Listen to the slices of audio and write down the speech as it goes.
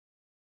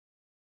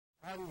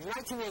On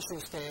United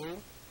Nations Day,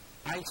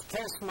 I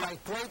express my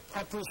great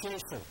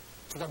appreciation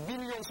to the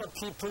millions of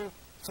people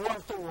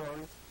throughout the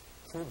world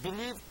who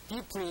believe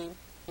deeply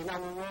in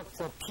our work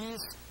for peace,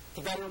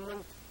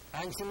 development,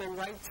 and human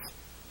rights,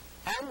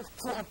 and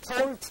who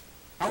uphold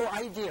our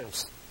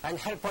ideals and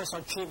help us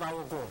achieve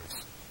our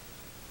goals.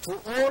 To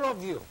all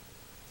of you,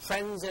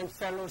 friends and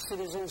fellow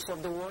citizens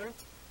of the world,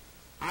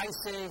 I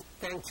say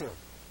thank you.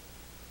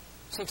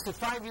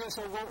 65 years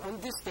ago on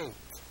this date,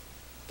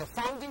 the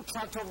founding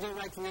charter of the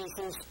United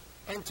Nations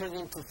entered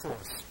into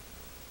force.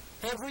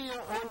 Every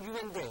year on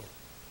UN Day,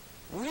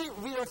 we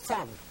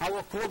reaffirm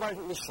our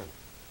global mission.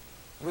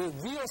 We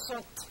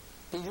reassert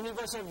the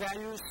universal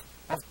values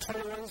of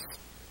tolerance,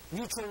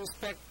 mutual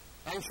respect,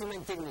 and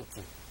human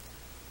dignity.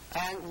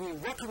 And we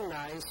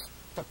recognize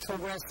the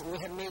progress we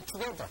have made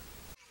together.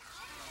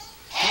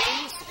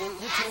 Gains in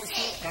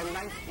literacy and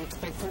life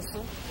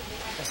expectancy,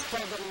 the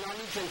spread of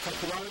knowledge and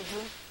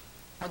technology,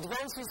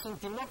 advances in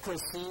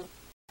democracy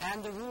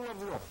and the rule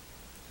of law.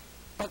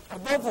 But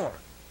above all,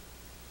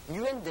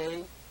 UN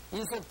Day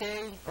is a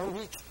day on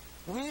which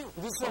we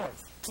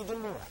resolve to do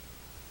more.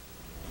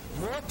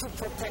 More to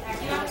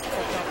protect against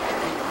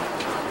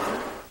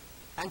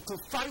and to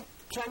fight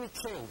climate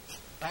change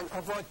and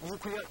avoid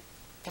nuclear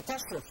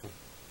catastrophe.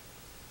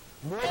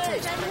 More to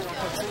expand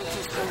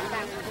opportunities for women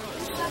and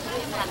girls,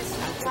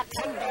 and to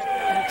combat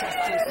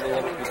injustice and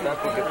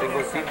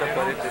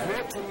inequality.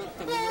 More to meet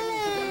the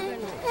Millennium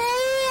Development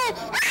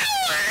Goals.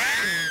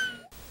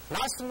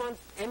 Last month,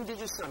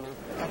 MDG Summit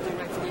at the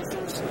United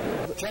Nations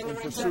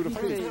generated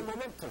political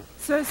momentum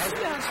as well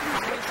as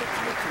financial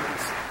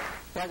commitments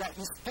that are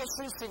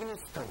especially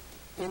significant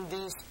in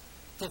these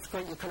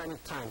difficult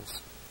economic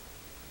times.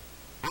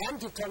 I am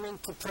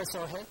determined to press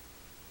ahead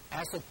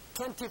as the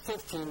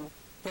 2015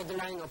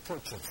 deadline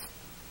approaches.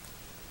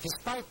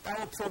 Despite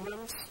our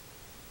problems,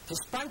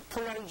 despite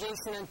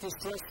polarization and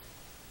distress,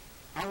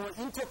 our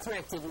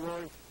interconnected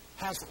world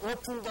has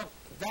opened up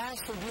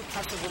vast new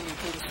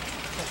possibilities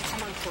for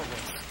common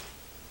progress.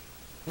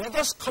 Let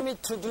us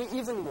commit to do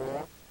even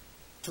more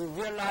to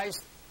realize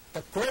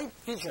the great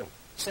vision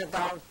set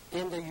out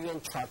in the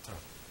UN Charter.